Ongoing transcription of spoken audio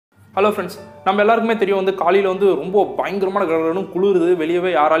Hello friends, நம்ம எல்லாருக்குமே தெரியும் காலையில் ரொம்ப பயங்கரமான கடலும் குளிருது, வெளியவே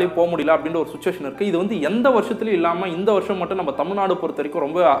யாராலையும் போக முடியல அப்படின்ற ஒரு சுச்சுவேஷன் இருக்குது. இது எந்த வருஷத்துலையும் இல்லாமல் இந்த வருஷம் மட்டும் நம்ம தமிழ்நாடு பொறுத்த வரைக்கும்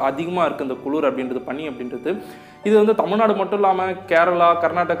ரொம்ப அதிகமாக இருக்குது இந்த குளிர் அப்படின்றது, பனி அப்படின்றது. இது தமிழ்நாடு மட்டும் இல்லாமல் கேரளா,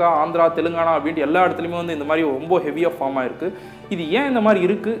 கர்நாடகா, ஆந்திரா, தெலுங்கானா அப்படின்ட்டு எல்லா இடத்துலையுமே இந்த மாதிரி ரொம்ப ஹெவியாக ஃபார்ம் ஆயிருக்கு. இது ஏன் இந்த மாதிரி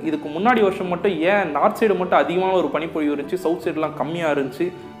இருக்குது, இதுக்கு முன்னாடி வருஷம் மட்டும் ஏன் நார்த் சைடு மட்டும் அதிகமான ஒரு பனிப்பொழிவு இருந்துச்சு, சவுத் சைடெலாம் கம்மியாக இருந்துச்சு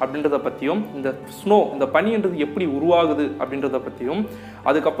அப்படின்றத பற்றியும், இந்த பனின்றது எப்படி உருவாகுது அப்படின்றத பற்றியும்,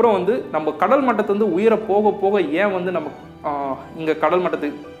 அதுக்கப்புறம் நம்ம கடல் மட்டத்தை உயர போக போக ஏன் நம்ம இங்கே கடல்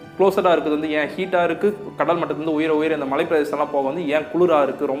மட்டத்துக்கு க்ளோஸராக இருக்குது ஏன் ஹீட்டாக இருக்குது, கடல் மட்டத்துலேருந்து உயர இந்த மலை பிரதேசம்லாம் போக ஏன் குளிராக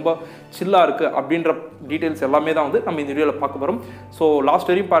இருக்குது, ரொம்ப சில்லாக இருக்குது அப்படின்ற டீட்டெயில்ஸ் எல்லாமே தான் நம்ம இந்த வீடியோவில் பார்க்க போகிறோம். ஸோ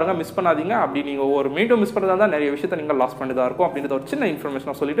லாஸ்ட் வரையும் பாருங்கள், மிஸ் பண்ணாதீங்க. அப்படி நீங்கள் ஒரு மீண்டும் மிஸ் பண்ணுறதா இருந்தால் நிறைய விஷயத்தை நீங்கள் லாஸ் பண்ணிதான் இருக்கும் அப்படின்றத ஒரு சின்ன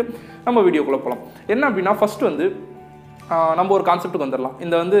இன்ஃபர்மேஷனாக சொல்லிவிட்டு நம்ம வீடியோக்குள்ளே போகலாம். என்ன அப்படின்னா, ஃபஸ்ட்டு நம்ம ஒரு கான்செப்ட்டுக்கு வந்துடலாம்.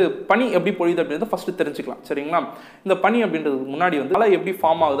 இந்த பனி எப்படி பொழியுது அப்படின்றத ஃபஸ்ட்டு தெரிஞ்சுக்கலாம், சரிங்களா? இந்த பனி அப்படின்றதுக்கு முன்னாடி மழை எப்படி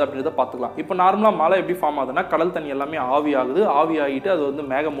ஃபார்ம் ஆகுது அப்படின்றத பார்த்துக்கலாம். இப்போ நார்மலாக மழை எப்படி ஃபார்ம் ஆகுதுன்னா, கடல் தண்ணி எல்லாமே ஆவி ஆகிட்டு அது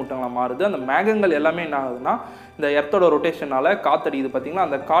மேகமூட்டங்களாக மாறுது. அந்த மேகங்கள் எல்லாமே என்ன ஆகுதுன்னா, இந்த எர்த்தோட ரொட்டேஷனால் காற்றடிக்குது பார்த்தீங்களா,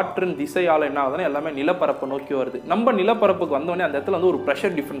 அந்த காற்றின் திசையால் என்ன ஆகுதுன்னா எல்லாமே நிலப்பரப்பை நோக்கி வருது. நம்ம நிலப்பரப்புக்கு வந்தோடனே அந்த இடத்துல ஒரு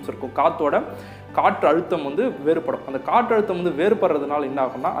ப்ரெஷர் டிஃப்ரென்ஸ் இருக்கும். காற்று அழுத்தம் வேறுபடும். அந்த காற்று அழுத்தம் வேறுபடுறதுனால என்ன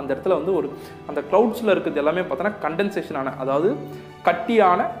ஆகும்னா, அந்த இடத்துல அந்த க்ளவுட்ஸில் இருக்கிறது எல்லாமே பார்த்தோன்னா கண்டென்சேஷன், அதாவது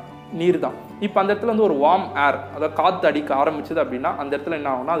கட்டியான நீர் தான். இப்போ அந்த இடத்துல ஒரு வார்ம் ஏர், அதாவது காற்று அடிக்க ஆரம்பிச்சது அப்படின்னா அந்த இடத்துல என்ன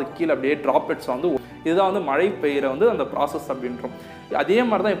ஆகும்னா, அது கீழே அப்படியே ட்ராப்லெட்ஸ் இதுதான் மழை பெய்கிற அந்த ப்ராசஸ் அப்படின்றோம். அதே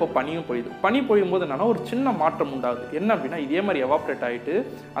மாதிரி தான் இப்போ பனியும் பொழியுது. பனி பொழியும் போது என்னன்னா ஒரு சின்ன மாற்றம் உண்டாகுது. என்ன அப்படின்னா, இதே மாதிரி எவாப்ரேட் ஆகிட்டு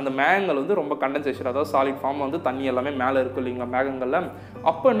அந்த மேகங்கள் ரொம்ப கண்டென்சேஷன், அதாவது சாலிட் ஃபார்ம் தண்ணி எல்லாமே மேலே இருக்கும் இல்லைங்களா மேகங்களில்.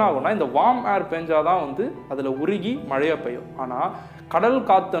 அப்போ என்ன ஆகும்னா, இந்த வார்ம் ஏர் பெஞ்சாதான் அதில் உருகி மழையாக பெய்யும். ஆனால் கடல்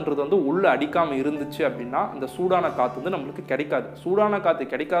காற்றுன்றது உள்ளே அடிக்காமல் இருந்துச்சு அப்படின்னா இந்த சூடான காற்று நம்மளுக்கு கிடைக்காது. சூடான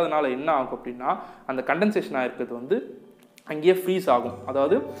காற்று கிடைக்காதனால என்ன ஆகும் அப்படின்னா, அந்த கண்டென்சேஷன் ஆகிருக்கிறது அங்கேயே ஃப்ரீஸ் ஆகும்.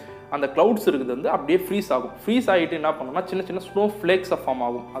 அதாவது அந்த க்ளவுட்ஸ் இருக்குது அப்படியே ஃப்ரீஸ் ஆகும். ஃப்ரீஸ் ஆகிட்டு என்ன பண்ணோம்னா, சின்ன சின்ன ஸ்னோஃப்ளேக்ஸை ஃபார்ம்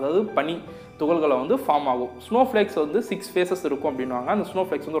ஆகும். அதாவது பனி துகள்களை ஃபார்ம் ஆகும். ஸ்னோஃப்ளேக்ஸ் 6 ஃபேஸஸ் இருக்கும் அப்படின்வாங்க. அந்த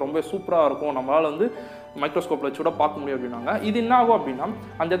ஸ்னோஃப்ளேக்ஸ் ரொம்ப சூப்பராக இருக்கும், நம்மளால் மைக்ரோஸ்கோப்பில் வச்சு கூட பார்க்க முடியும் அப்படின்னாங்க. இது என்ன ஆகும் அப்படின்னா,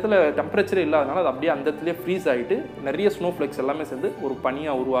 அந்த இடத்துல டெம்பரேச்சரே இல்லாதனால அது அப்படியே அந்த இடத்துலேயே ஃப்ரீஸ் ஆகிட்டு நிறைய ஸ்னோஃப்ளேக்ஸ் எல்லாமே சேர்ந்து ஒரு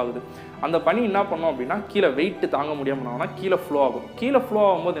பனியாக உருவாகுது. அந்த பனி என்ன பண்ணோம் அப்படின்னா, கீழே வெயிட் தாங்க முடியாமனா கீழே ஃப்ளோ ஆகும். கீழே ஃப்ளோ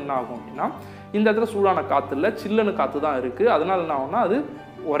ஆகும்போது என்ன ஆகும் அப்படின்னா, இந்த இடத்துல சூடான காற்று இல்லை, சில்லுன்னு காற்று தான் இருக்குது. அதனால என்ன ஆகும்னா, அது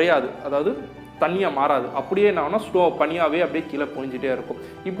உரையாது, அதாவது தண்ணியாக மாறாது. அப்படியே என்ன ஆகும்னா பனியாகவே அப்படியே கீழே பொழிஞ்சிட்டே இருக்கும்.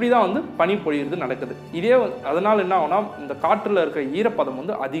 இப்படி தான் பனி பொழியிறது நடக்குது. இதே அதனால் என்ன ஆகும்னா, இந்த காற்றில் இருக்கிற ஈரப்பதம்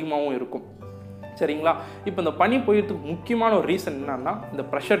அதிகமாகவும் இருக்கும், சரிங்களா? இப்போ இந்த பனி பொழியறதுக்கு முக்கியமான ஒரு ரீசன் என்னன்னா, இந்த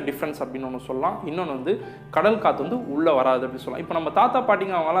ப்ரெஷர் டிஃப்ரென்ஸ் அப்படின்னு ஒன்று சொல்லலாம். இன்னொன்று கடல் காற்று உள்ளே வராது அப்படின்னு சொல்லலாம். இப்போ நம்ம தாத்தா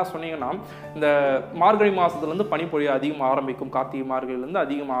பாட்டிங்க அவங்கெல்லாம் சொன்னீங்கன்னா, இந்த மார்கழி மாதத்துலேருந்து பனி பொழிய அதிகமாக ஆரம்பிக்கும், கார்த்திகை மார்கழிலேருந்து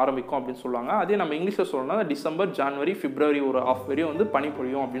அதிகமாக ஆரம்பிக்கும் அப்படின்னு சொல்லுவாங்க. அதே நம்ம இங்கிலீஷில் சொல்லணும்னா டிசம்பர், ஜனவரி, பிப்ரவரி ஒரு ஹாஃப் வரையும் பனி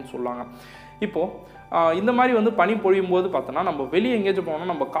பொழியும் அப்படின்னு சொல்லுவாங்க. இப்போது இந்த மாதிரி பனி பொழியும் போது பார்த்தோன்னா, நம்ம வெளியே எங்கேயாச்சும்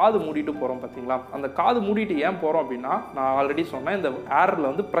போனோம்னா நம்ம காது மூடிட்டு போகிறோம் பார்த்தீங்களா. அந்த காது மூடிட்டு ஏன் போகிறோம் அப்படின்னா, நான் ஆல்ரெடி சொன்னேன், இந்த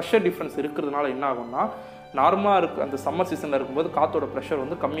ஏரில் ப்ரெஷர் டிஃப்ரென்ஸ் இருக்கிறதுனால என்ன ஆகும்னா, நார்மலாக இருக்குது அந்த சம்மர் சீசனில் இருக்கும்போது காற்றோட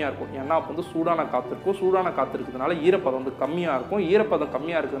ப்ரெஷர் கம்மியாக இருக்கும். ஏன்னா அப்போ சூடான காற்று இருக்கும். சூடான காற்று இருக்கிறதுனால ஈரப்பதம் கம்மியாக இருக்கும். ஈரப்பதம்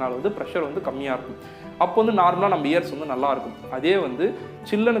கம்மியாக இருக்கிறதுனால ப்ரெஷர் கம்மியாக இருக்கும். அப்போ நார்மலாக நம்ம இயர்ஸ் நல்லாயிருக்கும். அதே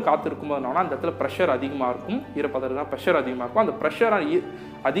சில்லுன்னு காற்று இருக்கும்போது அந்த இடத்துல ப்ரெஷர் அதிகமாக இருக்கும். ஈரப்பதம் இருந்தால் ப்ரெஷர் அதிகமாக இருக்கும். அந்த ப்ரெஷர்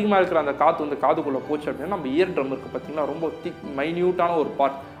அதிகமாக இருக்கிற அந்த காற்று காதுக்குள்ளே போச்சு அப்படின்னா, நம்ம இயர் ட்ரம் இருக்குது பார்த்திங்கன்னா, ரொம்ப மைன்யூட்டான ஒரு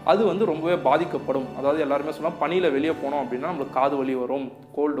பார்ட், அது ரொம்பவே பாதிக்கப்படும். அதாவது எல்லாருமே சொன்னால், பனியில் வெளியே போனோம் அப்படின்னா நம்மளுக்கு காது வலி வரும்,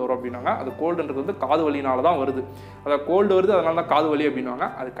 கோல்டு வரும் அப்படின்னாங்க. அது கோல்டுன்றது காது வலினால தான் வருது. அதாவது கோல்டு வருது அதனால தான் காது வலி அப்படின்னாங்க.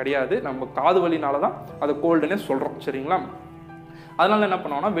 அது கிடையாது, நம்ம காது வலினால தான் அது கோல்டுன்னே சொல்கிறோம், சரிங்களா? அதனால் என்ன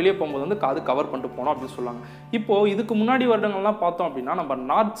பண்ணுவோம்னா, வெளியே போகும்போது காது கவர் பண்ணிட்டு போனோம் அப்படின்னு சொல்லுவாங்க. இப்போது இதுக்கு முன்னாடி வருடங்கள்லாம் பார்த்தோம் அப்படின்னா, நம்ம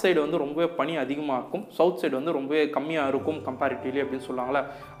நார்த் சைடு ரொம்பவே பனி அதிகமாக இருக்கும், சவுத் சைடு ரொம்பவே கம்மியாக இருக்கும் கம்பேரிட்டிவ்லி அப்படின்னு சொல்லுவாங்களே.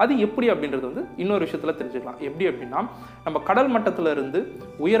 அது எப்படி அப்படின்றது இன்னொரு விஷயத்தில் தெரிஞ்சுக்கலாம். எப்படி அப்படின்னா, நம்ம கடல் மட்டத்தில் இருந்து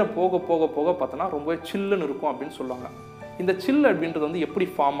உயர போக போக போக பார்த்தோன்னா ரொம்பவே சில்லுன்னு இருக்கும் அப்படின்னு சொல்லுவாங்க. இந்த சில் அப்படின்றது எப்படி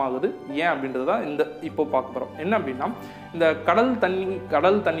ஃபார்ம் ஆகுது, ஏன் அப்படின்றது தான் இப்போ பார்க்க போகிறோம். என்ன அப்படின்னா, இந்த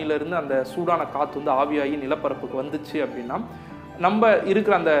கடல் தண்ணியிலேருந்து அந்த சூடான காற்று ஆவியாகி நிலப்பரப்புக்கு வந்துச்சு அப்படின்னா, நம்ம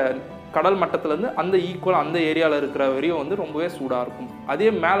இருக்கிற அந்த கடல் மட்டத்துலேருந்து அந்த ஈக்குவல் அந்த ஏரியாவில் இருக்கிற வரையும் ரொம்பவே சூடாக இருக்கும். அதே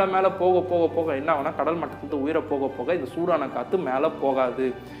மேலே மேலே போக போக போக என்ன ஆகுனா, கடல் மட்டத்துலேருந்து உயர போக போக இந்த சூடான காற்று மேலே போகாது.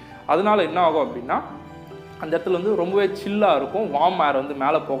 அதனால் என்ன ஆகும் அப்படின்னா, அந்த இடத்துல ரொம்பவே சில்லாக இருக்கும். வார்ம் ஏர்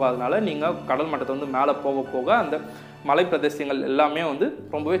மேலே போகாதனால நீங்கள் கடல் மட்டத்தை மேலே போக போக அந்த மலை பிரதேசங்கள் எல்லாமே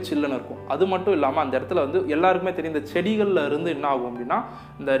ரொம்பவே சில்லுன்னு இருக்கும். அது மட்டும் இல்லாமல் அந்த இடத்துல எல்லாருக்குமே தெரியும், இந்த செடிகளில் இருந்து என்ன ஆகும் அப்படின்னா,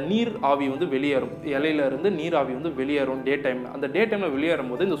 இந்த நீர் ஆவி வெளியேறும். இலையில இருந்து நீர் ஆவி வெளியேறும் டே டைமில். அந்த டே டைமில்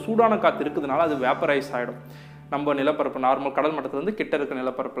வெளியேறும் போது இந்த சூடான காற்று இருக்கிறதுனால அது வேப்பரைஸ் ஆகிடும். நம்ம நிலப்பரப்பு நார்மல் கடல் மட்டத்துலேருந்து கிட்ட இருக்க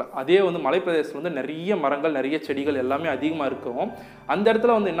நிலப்பரப்பில். அதே வந்து மலைப்பிரதேசத்தில் வந்து நிறைய மரங்கள் நிறைய செடிகள் எல்லாமே அதிகமாக இருக்கும். அந்த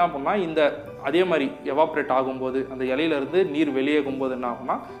இடத்துல வந்து என்ன பண்ணால் இந்த அதே மாதிரி எவாப்ரேட் ஆகும்போது அந்த இலையிலேருந்து நீர் வெளியேகும்போது என்ன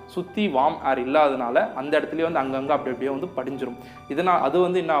ஆகும்னா சுற்றி வார்ம் ஏர் இல்லாதனால அந்த இடத்துலேயே வந்து அங்கங்கே அப்படி அப்படியே வந்து படிஞ்சிடும். இதனால் அது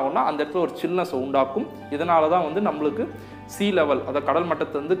வந்து என்ன ஆகும்னா அந்த இடத்துல ஒரு சில்னஸ் உண்டாக்கும். இதனால தான் வந்து நம்மளுக்கு சீ லெவல் அதாவது கடல்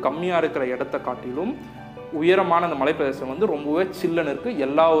மட்டத்திலிருந்து கம்மியாக இருக்கிற இடத்த காட்டிலும் உயரமான அந்த மலைப்பிரதேசம் வந்து ரொம்பவே சில்லுன்னு இருக்குது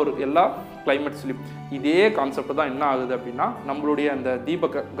எல்லா கிளைமேட்ஸ்லையும். இதே கான்செப்ட் தான் என்ன ஆகுது அப்படின்னா நம்மளுடைய அந்த தீப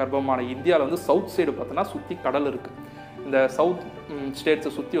கர்ப்பமான இந்தியாவில் வந்து சவுத் சைடு பார்த்தோன்னா சுற்றி கடல் இருக்குது. இந்த சவுத்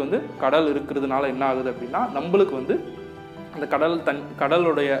ஸ்டேட்ஸை சுற்றி வந்து கடல் இருக்கிறதுனால என்ன ஆகுது அப்படின்னா நம்மளுக்கு வந்து அந்த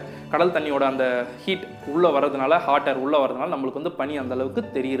கடல் தண்ணியோட அந்த ஹீட் உள்ளே வரதுனால ஹாட் ஏர் உள்ளே வரதுனால நம்மளுக்கு வந்து பனி அந்த அளவுக்கு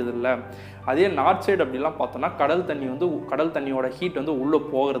தெரிகிறதில்ல. அதே நார்த் சைடு அப்படிலாம் பார்த்தோன்னா கடல் தண்ணியோட ஹீட் வந்து உள்ளே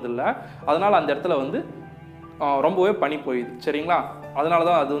போகிறதில்ல. அதனால் அந்த இடத்துல வந்து ரொம்பவே பனி போயிடுது. சரிங்களா? அதனால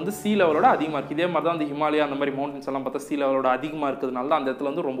தான் அது வந்து சீ லெவலோட அதிகமாக இருக்குது. இதே மாதிரி தான் அந்த ஹிமாலயா அந்த மாதிரி மவுண்டன்ஸ் எல்லாம் பார்த்தா சீ லெவலோட அதிகமாக இருக்கிறதுனால தான் அந்த இடத்துல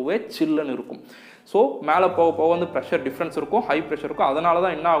வந்து ரொம்பவே சில்லுன்னு இருக்கும். ஸோ மேலே போக போக வந்து ப்ரெஷர் டிஃப்ரென்ஸ் இருக்கும், ஹை ப்ரெஷர் இருக்கும். அதனால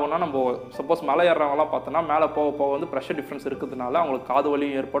தான் என்ன ஆகும்னா நம்ம சப்போஸ் மலை ஏறுறவங்கலாம் பார்த்தோன்னா மேலே போக போக வந்து ப்ரெஷர் டிஃப்ரென்ஸ் இருக்கிறதுனால அவங்களுக்கு காது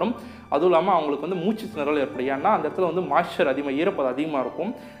வலியும் ஏற்படும். அதுவும் இல்லாமல் அவங்களுக்கு வந்து மூச்சு திணறல் ஏற்படும். ஏன்னா அந்த இடத்துல வந்து மாய்ஸ்சர் ஈரப்பதம் அதிகமாக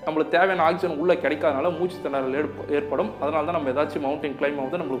இருக்கும். நம்மளுக்கு தேவையான ஆக்சிஜன் உள்ளே கிடைக்காதனால மூச்சு திணறல் ஏற்படும். அதனால தான் நம்ம ஏதாச்சும் மவுண்டன் கிளைம்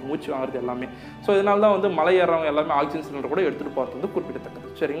வந்து நம்மளுக்கு மூச்சு வாங்குறது எல்லாமே. ஸோ இதனால தான் வந்து மலை ஏறுறவங்க எல்லாமே ஆக்சிஜன் சிலிண்டர் கூட எடுத்துகிட்டு போகிறது வந்து குறிப்பிடத்தக்கது.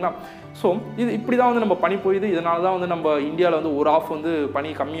 சரிங்களா? ஸோ இது இப்படி தான் வந்து நம்ம பனி போயுது. இதனால தான் வந்து நம்ம இந்தியாவில் வந்து ஒரு ஆஃப் வந்து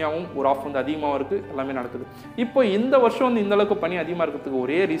பனி கம்மியாகவும் ஒரு ஆஃப் வந்து அதிகமாகவும் இருக்குது. எல்லாமே நடக்குது. இப்போ இந்த வருஷம் வந்து இந்த அளவுக்கு பனி அதிகமாக இருக்கிறதுக்கு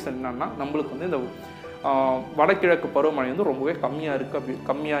ஒரே ரீசன் என்னன்னா நம்மளுக்கு வந்து இந்த வடகிழக்கு பருவமழை வந்து ரொம்பவே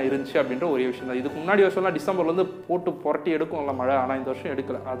கம்மியாக இருந்துச்சு அப்படின்ற ஒரே விஷயம் தான். இதுக்கு முன்னாடி வருஷம்லாம் டிசம்பர்லேருந்து போட்டு புரட்டி எடுக்கும்ல மழை, ஆனால் இந்த வருஷம்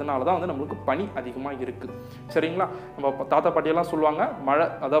எடுக்கலை. அதனால தான் வந்து நம்மளுக்கு பனி அதிகமாக இருக்குது. சரிங்களா? நம்ம தாத்தா பாட்டியெல்லாம் சொல்லுவாங்க மழை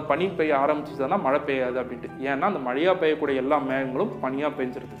அதாவது பனி பெய்ய ஆரம்பிச்சுதுன்னா மழை பெய்யாது அப்படின்ட்டு. ஏன்னா அந்த மழையாக பெய்யக்கூடிய எல்லா மேகங்களும் பனியாக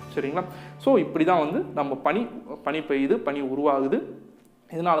பெஞ்சிருது. சரிங்களா? ஸோ இப்படி தான் வந்து நம்ம பனி பெய்யுது, பனி உருவாகுது.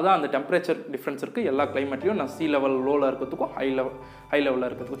 இதனால தான் அந்த டெம்பரேச்சர் டிஃப்ரென்ஸ் இருக்குது எல்லா கிளைமேட்லையும். நான் சீ லெவல் லோவில் இருக்கிறதுக்கும் ஹை லெவலில்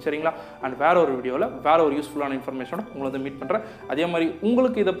இருக்கிறதுக்கும். சரிங்களா? அண்ட் வேறு ஒரு வீடியோவில் வேறு ஒரு யூஸ்ஃபுல்லான இன்ஃபர்மேஷனோட உங்களை வந்து மீட் பண்ணுறேன். அதே மாதிரி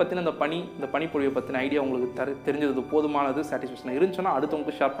உங்களுக்கு இதை பற்றின இந்த பனிப்பொழிவை பற்றின ஐடியா உங்களுக்கு தெரிஞ்சது போதுமானது சாட்டிஸ்ஃபேக்ஷன் இருந்துச்சுன்னா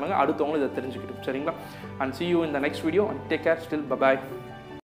அடுத்தவங்களுக்கு ஷேர் பண்ணுங்கள், அடுத்தவங்களும் இதை தெரிஞ்சுக்கிட்டு. சரிங்களா? And see you in the next video and take care. Still bye bye.